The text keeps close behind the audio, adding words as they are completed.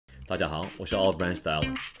大家好，我是 Olive Branch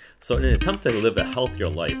Allen. So in an attempt to live a healthier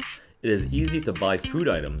life, it is easy to buy food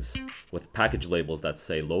items with package labels that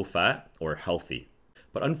say low fat or healthy.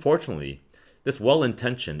 But unfortunately, this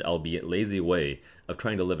well-intentioned, albeit lazy way of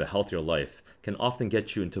trying to live a healthier life can often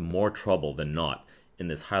get you into more trouble than not in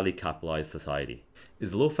this highly capitalized society.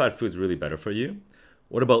 Is low-fat foods really better for you?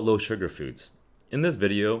 What about low-sugar foods? In this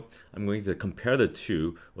video, I'm going to compare the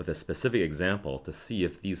two with a specific example to see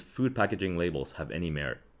if these food packaging labels have any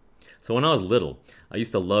merit. So when I was little, I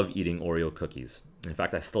used to love eating Oreo cookies. In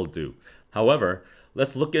fact, I still do. However,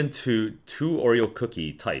 let's look into two Oreo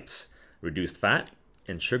cookie types, reduced fat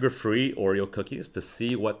and sugar-free Oreo cookies, to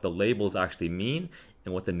see what the labels actually mean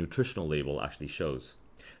and what the nutritional label actually shows.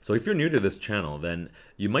 So if you're new to this channel, then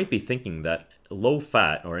you might be thinking that low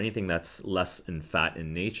fat or anything that's less in fat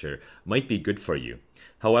in nature might be good for you.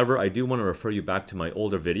 However, I do want to refer you back to my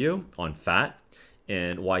older video on fat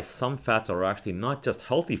and why some fats are actually not just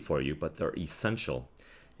healthy for you, but they're essential,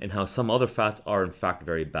 and how some other fats are in fact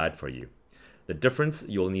very bad for you. The difference,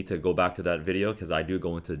 you'll need to go back to that video because I do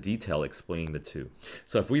go into detail explaining the two.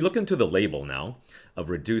 So if we look into the label now of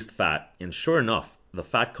reduced fat, and sure enough, the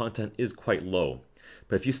fat content is quite low.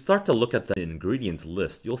 But if you start to look at the ingredients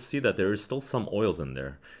list, you'll see that there is still some oils in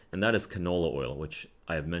there, and that is canola oil, which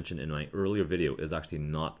I have mentioned in my earlier video is actually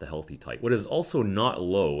not the healthy type. What is also not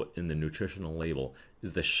low in the nutritional label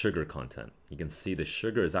is the sugar content. You can see the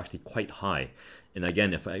sugar is actually quite high. And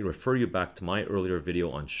again, if I refer you back to my earlier video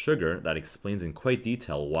on sugar, that explains in quite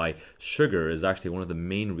detail why sugar is actually one of the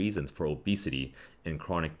main reasons for obesity and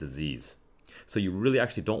chronic disease. So you really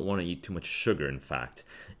actually don't want to eat too much sugar, in fact.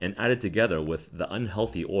 And added together with the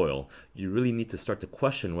unhealthy oil, you really need to start to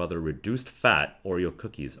question whether reduced fat Oreo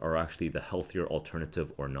cookies are actually the healthier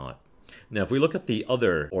alternative or not. Now, if we look at the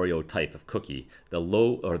other Oreo type of cookie, the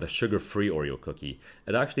low or the sugar-free Oreo cookie,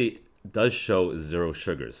 it actually does show 0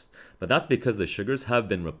 sugars. But that's because the sugars have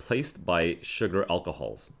been replaced by sugar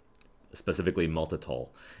alcohols, specifically maltitol.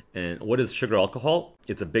 And what is sugar alcohol?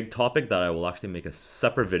 It's a big topic that I will actually make a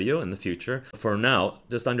separate video in the future. For now,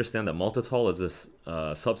 just understand that maltitol is this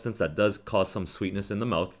substance that does cause some sweetness in the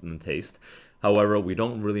mouth and the taste. However, we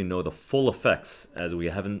don't really know the full effects as we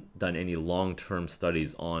haven't done any long-term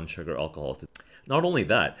studies on sugar alcohol. Not only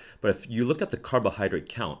that, but if you look at the carbohydrate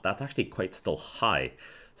count, that's actually quite still high.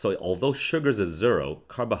 So although sugars is 0,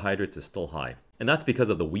 carbohydrates is still high. And that's because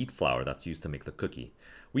of the wheat flour that's used to make the cookie.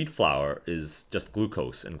 Wheat flour is just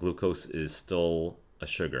glucose, and glucose is still a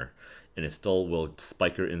sugar. And it still will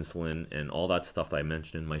spike your insulin, and all that stuff that I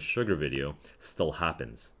mentioned in my sugar video still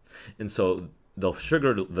happens. And so the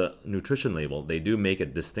sugar, the nutrition label, they do make a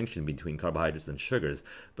distinction between carbohydrates and sugars,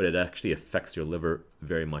 but it actually affects your liver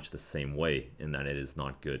very much the same way in that it is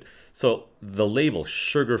not good. So the label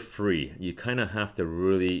sugar-free, you kind of have to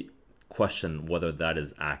really question whether that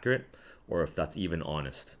is accurate or if that's even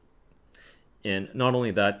honest. And not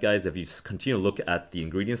only that, guys, if you continue to look at the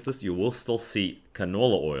ingredients list, you will still see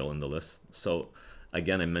canola oil in the list. So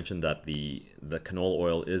again, I mentioned that the canola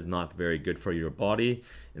oil is not very good for your body.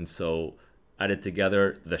 And so added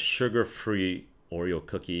together, the sugar-free Oreo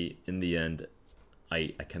cookie, in the end,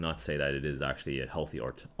 I cannot say that it is actually a healthy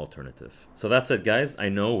alternative. So that's it, guys. I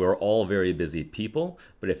know we're all very busy people,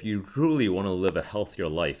 but if you truly want to live a healthier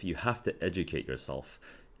life, you have to educate yourself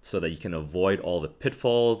so that you can avoid all the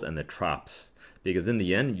pitfalls and the traps. Because in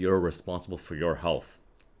the end, you're responsible for your health.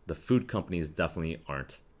 The food companies definitely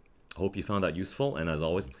aren't. I hope you found that useful, and as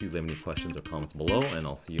always, please leave any questions or comments below, and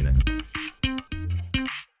I'll see you next time.